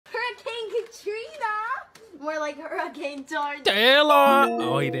More like hurricane tornado. Taylor!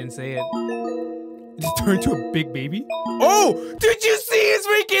 Oh, he didn't say it. Did he turn into a big baby? Oh! Did you see his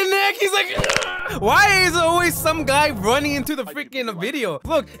freaking neck? He's like, ugh! Why is always some guy running into the freaking video?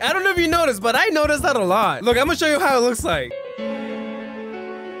 Look, I don't know if you noticed, but I noticed that a lot. Look, I'm gonna show you how it looks like.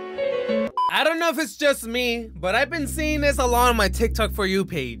 I don't know if it's just me, but I've been seeing this a lot on my TikTok For You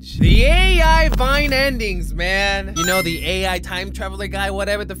page. The AI Vine endings, man. You know, the AI time traveler guy,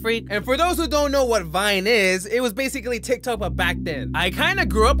 whatever the freak. And for those who don't know what Vine is, it was basically TikTok, but back then. I kind of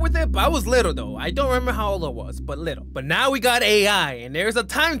grew up with it, but I was little though. I don't remember how old I was, but little. But now we got AI, and there's a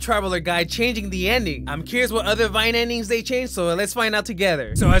time traveler guy changing the ending. I'm curious what other Vine endings they changed, so let's find out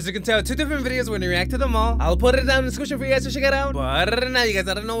together. So as you can tell, 2 different videos, we're gonna react to them all. I'll put it down in the description for you guys to check it out. But other than that, you guys,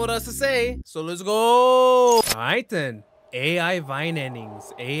 I don't know what else to say. So let's go. Alright then. AI Vine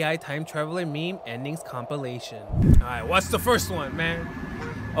endings. AI time traveler meme endings compilation. Alright, what's the first one, man?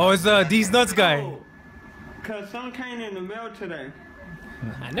 Oh, it's these nuts guy. Cause some came in the mail today.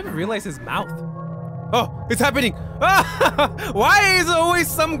 I never realized his mouth. Oh, it's happening. Why is always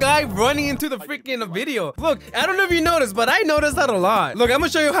some guy running into the freaking video? Look, I don't know if you noticed, but I noticed that a lot. Look, I'm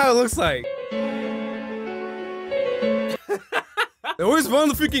gonna show you how it looks like. They always run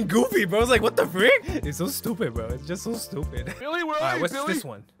the freaking goofy, bro. I was like, what the frick? It's so stupid, bro. It's just so stupid. Billy, where Alright, are you, what's Billy? this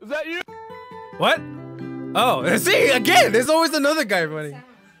one? Is that you? What? Oh, see, again, there's always another guy running.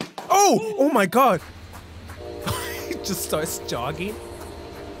 Oh, oh my god. He just starts jogging.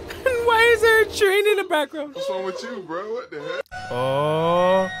 And why is there a train in the background? What's wrong with you, bro? What the heck?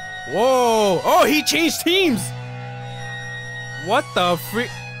 Oh, whoa. Oh, he changed teams. What the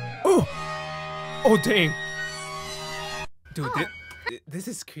frick? Oh, oh, dang. Dude, this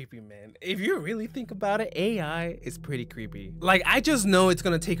is creepy, man. If you really think about it, AI is pretty creepy. Like, I just know it's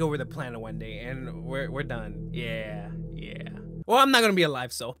gonna take over the planet one day, and we're done. Yeah, yeah. Well, I'm not gonna be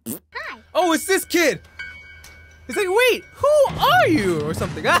alive, so. Hi. Oh, it's this kid. It's like, wait, who are you? Or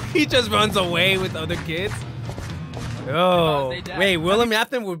something. He just runs away with other kids. Oh, wait, Willem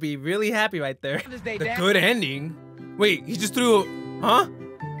Afton would be really happy right there. The good ending. Wait, he just threw a, huh?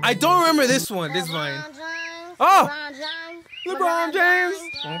 I don't remember this one, this Vine. Oh! LeBron James!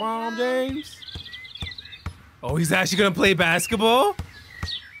 LeBron James! Oh, he's actually gonna play basketball?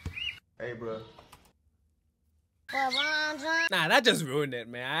 Hey, bro. Nah, that just ruined it,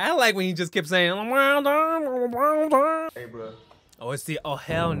 man. I like when he just kept saying, Hey, bro. oh, it's the, oh,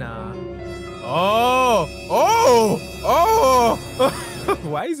 hell nah. Oh! Oh! Oh!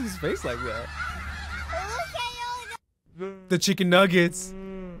 Why is his face like that? The chicken nuggets.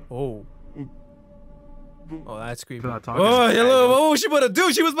 Oh. Oh, that's creepy. Oh, hello. What was she about to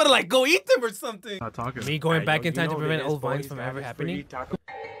do? She was about to like go eat them or something. Not talking. Me going back in time to prevent old vines from ever happening.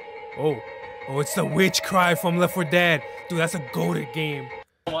 Oh, oh, it's the witch cry from Left 4 Dead. Dude, that's a goated game.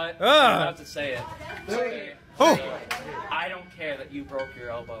 What? I'm about to say it. Say, oh. I don't care that you broke your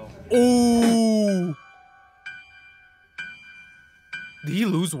elbow. Oh. Did he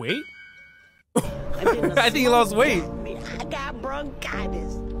lose weight? I think he lost weight. I got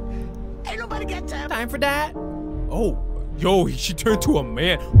bronchitis. Ain't nobody got time for that. Oh, yo, she turned to a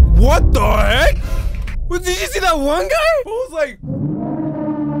man. What the heck? Did you see that one guy? I was like,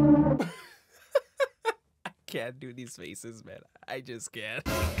 I can't do these faces, man. I just can't.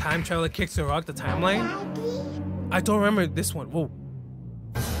 Time traveler kicks a rock the timeline. I don't remember this one. Whoa.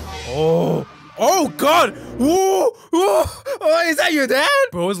 Oh. Oh God! Whoa! Whoa! Oh, is that your dad?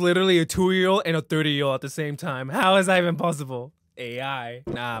 Bro is literally a 2-year-old and a 30-year-old at the same time. How is that even possible? AI.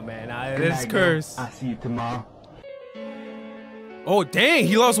 Nah, man. Nah, this is cursed. I'll see you tomorrow. Oh, dang.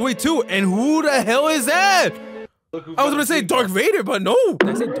 He lost weight too. And who the hell is that? I was gonna say Darth Vader, but no. Did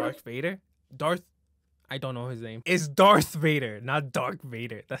I say Darth Vader? Darth. I don't know his name. It's Darth Vader, not Dark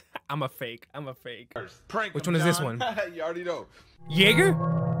Vader. I'm a fake. I'm a fake. Which one is this one? You already know. Jaeger?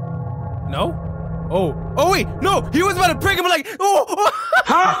 No? Oh. Oh, wait. No. He was about to prank him like, oh.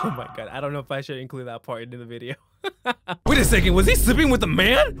 Oh my God. I don't know if I should include that part into the video. Wait a second. Was he sleeping with a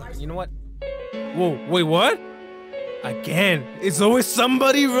man? You know what? Whoa. Wait, what? Again. It's always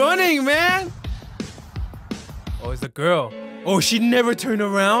somebody running, man. Oh, it's a girl. Oh, she never turned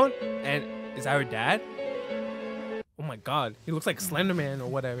around. And is that her dad? Oh my God. He looks like Slender Man or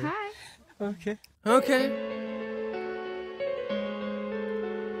whatever. Hi. Okay. Okay.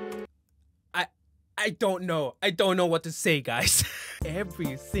 I don't know. I don't know what to say, guys.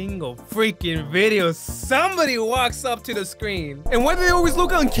 Every single freaking video, somebody walks up to the screen. And why do they always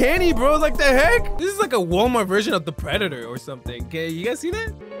look uncanny, bro? Like, the heck? This is like a Walmart version of The Predator or something. Okay, you guys see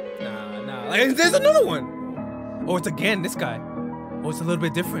that? Nah, nah. Like, there's another one. Oh, it's again this guy. Oh, it's a little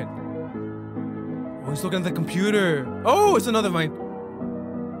bit different. Oh, he's looking at the computer. Oh, it's another Vine.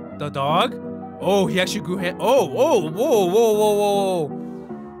 The dog? Oh, he actually grew hand. Oh, whoa, whoa, whoa, whoa, whoa.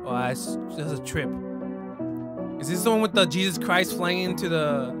 Oh, that's a trip. Is this the one with the Jesus Christ flying into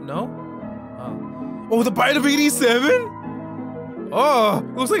the... No? Oh, the Bite of 87? Oh,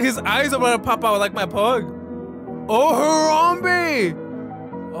 looks like his eyes are about to pop out like my pug. Oh, Harambe!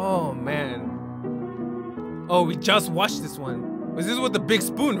 Oh, man. Oh, we just watched this one. Was this with the big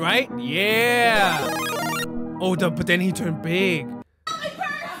spoon, right? Yeah. Oh, but then he turned big.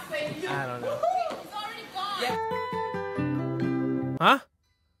 I don't know. Huh?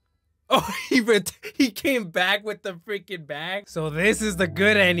 Oh, he came back with the freaking bag. So this is the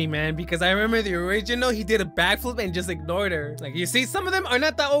good ending, man, because I remember the original, he did a backflip and just ignored her. Like, you see, some of them are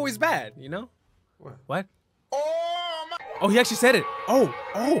not that always bad, you know? What? Oh, he actually said it. Oh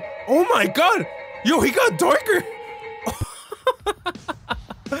my God. Yo, he got darker.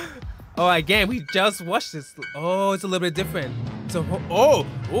 Oh, again, we just watched this. Oh, it's a little bit different. So, oh,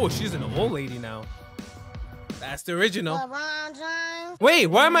 she's an old lady now. That's the original. Wait,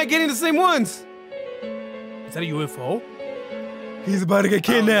 why am I getting the same ones? Is that a UFO? He's about to get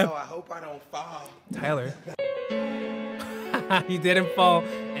kidnapped. I hope I don't fall. Tyler. He didn't fall,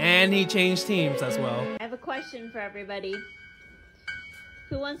 and he changed teams as well. I have a question for everybody.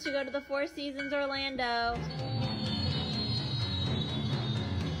 Who wants to go to the Four Seasons Orlando?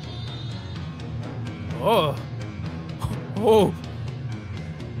 Oh.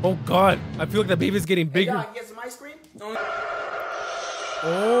 Oh God. I feel like the baby's getting bigger. Hey, get some ice cream?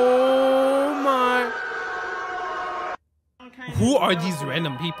 Oh my. Who are these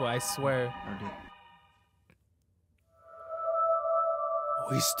random people? I swear.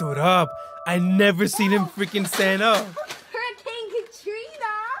 Oh, he stood up. I never seen him freaking stand up. Hurricane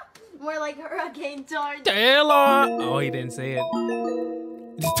Katrina. More like Hurricane George. Taylor. Oh, he didn't say it.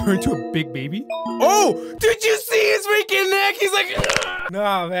 Did he turn into a big baby? Oh, did you see his freaking neck? He's like,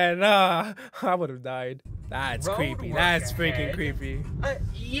 nah, man, nah. I would have died. That's creepy. That's freaking creepy.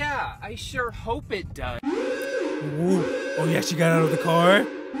 Yeah, I sure hope it does. Ooh. Oh, yeah, she got out of the car.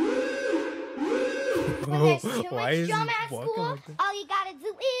 When there's too Why much is drama he at walking school, like that? all you gotta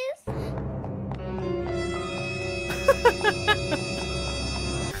do is...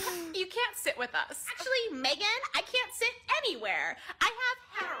 You can't sit with us. Actually, Megan, I can't sit anywhere. I have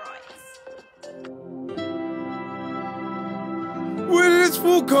hemorrhoids. Where did this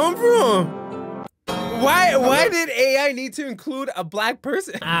fool come from? Why did AI need to include a black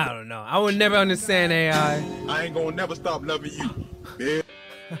person? I don't know. I would never understand AI. I ain't gonna never stop loving you, bitch.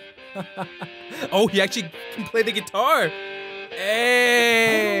 Oh, he actually can play the guitar.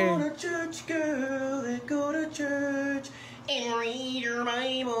 Hey. Go to church, girl, and go to church and read your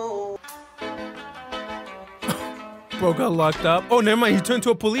Bible. Bro got locked up. Oh, never mind. He turned to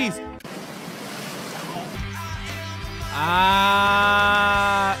a police.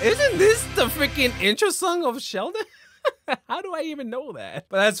 Isn't this the freaking intro song of Sheldon? How do I even know that?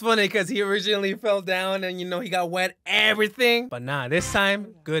 But that's funny because he originally fell down and, you know, he got wet everything. But nah, this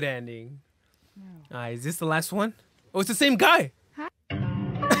time, good ending. Is this the last one? Oh, it's the same guy.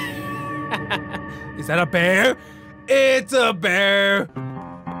 Is that a bear? It's a bear.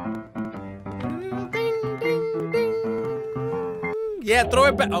 Yeah, throw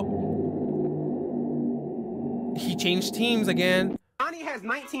it back. Oh. He changed teams again. Johnny has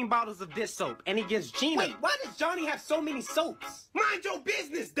 19 bottles of dish soap, and he gives Gina. Wait, why does Johnny have so many soaps? Mind your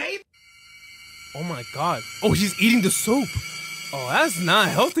business, Dave. Oh my God. Oh, he's eating the soap. Oh, that's not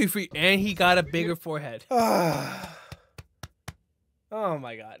healthy for you. And he got a bigger forehead. Oh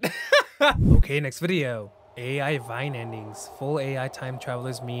my God. Okay, next video. AI Vine endings. Full AI time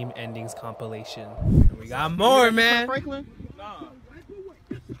travelers meme endings compilation. We got more, man. Franklin? Nah.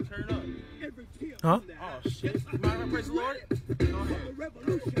 Turn it up. Huh? Oh shit. You mind praise the Lord?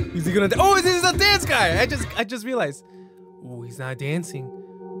 Is he gonna? Oh, this is a dance guy. I just realized. Oh, he's not dancing.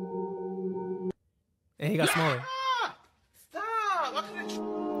 And he got smaller. Stop!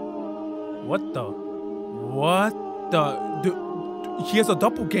 What the? What the? Dude, he has a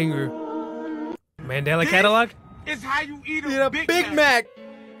doppelganger. Mandela catalog? It's how you eat a Big Mac.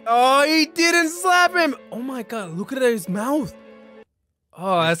 Oh, he didn't slap him. Oh my God, look at his mouth.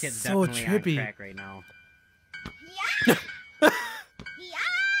 Oh, that's so trippy. Right now.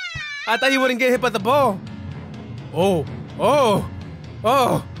 I thought he wouldn't get hit by the ball. Oh.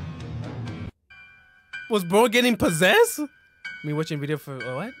 Was bro getting possessed? Me watching video for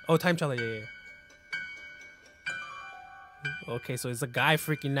what? Oh, time traveler, yeah. Okay, so it's a guy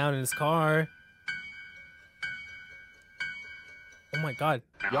freaking out in his car. Oh my God.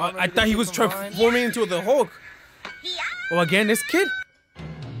 I thought he was transforming into the Hulk. Oh, again, this kid?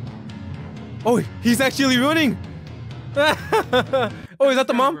 Oh, he's actually running. Oh, is that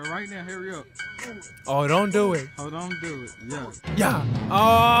the mom? Right now, hurry up. Oh, don't do it. Oh, don't do it. Yeah.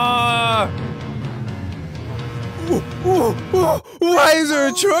 Yeah. Why is there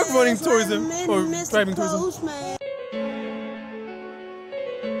a truck running towards him? Or driving towards him?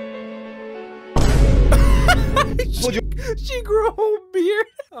 She grew a whole beard.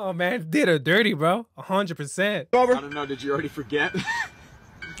 Oh man, did her dirty, bro. 100%. I don't know. Did you already forget?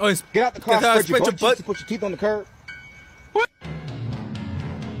 Oh, it's Get out the car, spread your your butt. Put your teeth on the curb.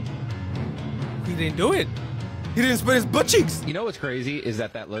 He didn't do it. He didn't spread his butt cheeks. You know what's crazy is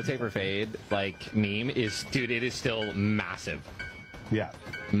that low taper fade like meme is, dude, it is still massive. Yeah.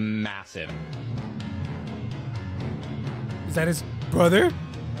 Massive. Is that his brother?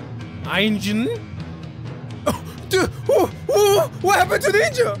 Einjin? Oh, dude, what happened to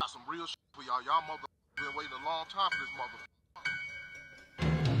Ninja? Got some real shit for y'all. Y'all mother been waiting a long time for this mother.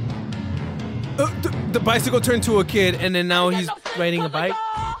 The bicycle turned to a kid, and then now he's riding a bike.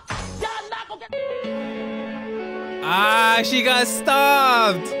 Ah, she got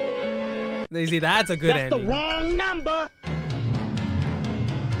stopped. You see, that's a good ending. That's the wrong number.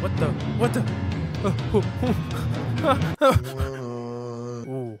 What the?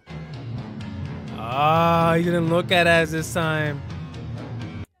 Ooh. Ah, he didn't look at us this time.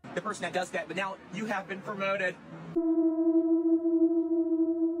 The person that does that, but now you have been promoted.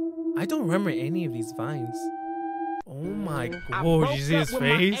 I don't remember any of these vines. Oh my god, oh, did you see his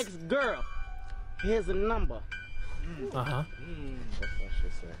face? Ex-girl. Here's a number. Uh-huh.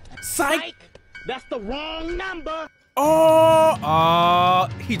 Psych! That's the wrong number. Oh,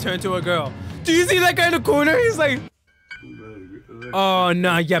 he turned to a girl. Do you see that guy in the corner? He's like, oh,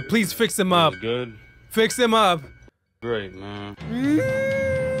 nah, yeah, please fix him up. Good. Fix him up. Great, man.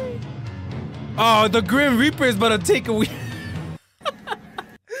 Oh, the Grim Reaper is about to take a week.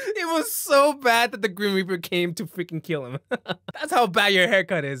 It was so bad that the Grim Reaper came to freaking kill him. That's how bad your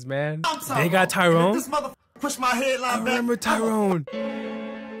haircut is, man. They got Tyrone. This mother push my headline I remember Tyrone.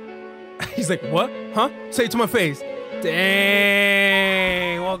 He's like, what? Huh? Say it to my face.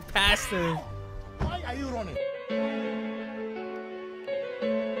 Dang. Walk past him. Why are you running?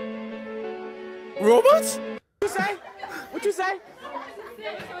 Robots? What you say? What you say?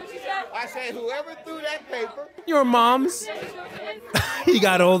 I said whoever threw that paper. Your mom's. He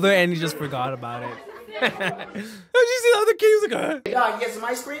got older and he just forgot about it. Did you see the other kid? He was like, Hey, dog, you get some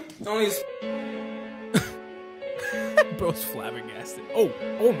ice cream? It's only bro's flabbergasted.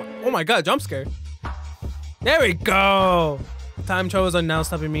 Oh my god, jump scare. There we go. Time travels are now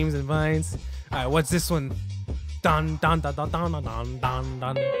stopping memes and vines. Alright, what's this one? Dun dun dun dun dun dun dun dun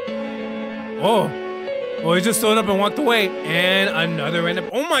dun. Oh, he just stood up and walked away. And another random.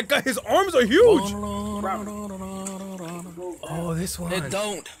 Oh my god, his arms are huge. Oh, this one. It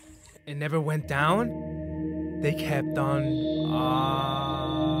don't. It never went down. They kept on.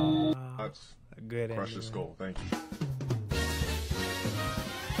 That's a good crush your ending. skull. Thank you.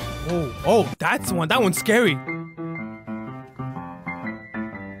 Oh, that's one. That one's scary.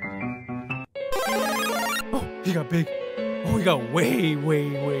 Oh, he got big. Oh, he got way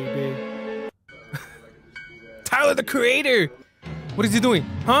big. Tyler, the Creator. What is he doing?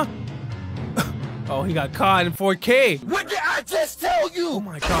 Huh? Oh, he got caught in 4K. What did I just tell you? Oh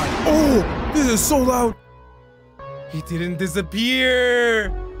my god. Oh, this is so loud. He didn't disappear.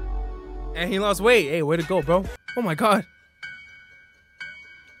 And he lost weight. Hey, way to go, bro. Oh my god.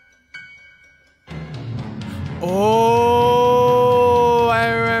 Oh, I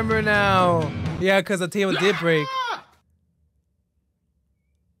remember now. Yeah, because the table did break.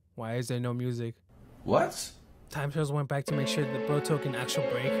 Why is there no music? What? Time Trails went back to make sure that bro took an actual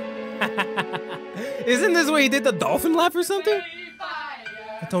break. Isn't this where he did the dolphin laugh or something?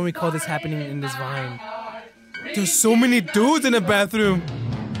 I don't recall this happening in this vine. There's so many dudes in the bathroom.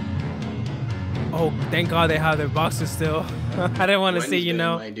 Oh, thank God they have their boxes still. I didn't want to see, you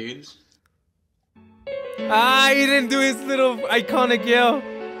know. My dudes. Ah, he didn't do his little iconic yell.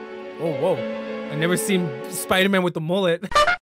 Oh, whoa. I never seen Spider-Man with the mullet.